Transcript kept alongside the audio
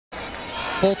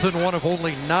Fulton, one of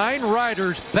only 9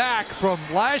 riders back from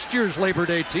last year's Labor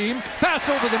Day team. Pass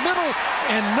over the middle,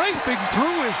 and knifing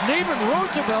through is Naaman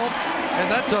Roosevelt. And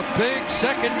that's a big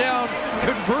second down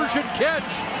conversion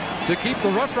catch to keep the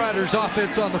Rough Riders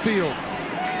offense on the field.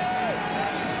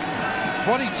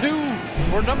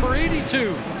 22 or number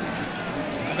 82.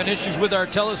 Having issues with our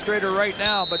telestrator right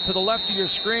now, but to the left of your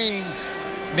screen,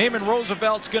 Naaman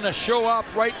Roosevelt's going to show up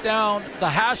right down the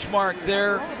hash mark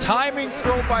there. Timing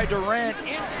throw by Durant.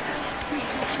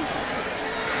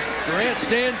 Durant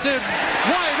stands in,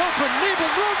 wide open,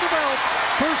 Naaman Roosevelt.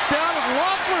 First down, and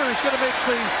Loeffler is going to make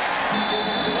the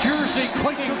jersey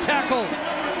clinging tackle.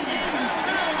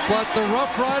 But the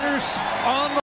Rough Riders on the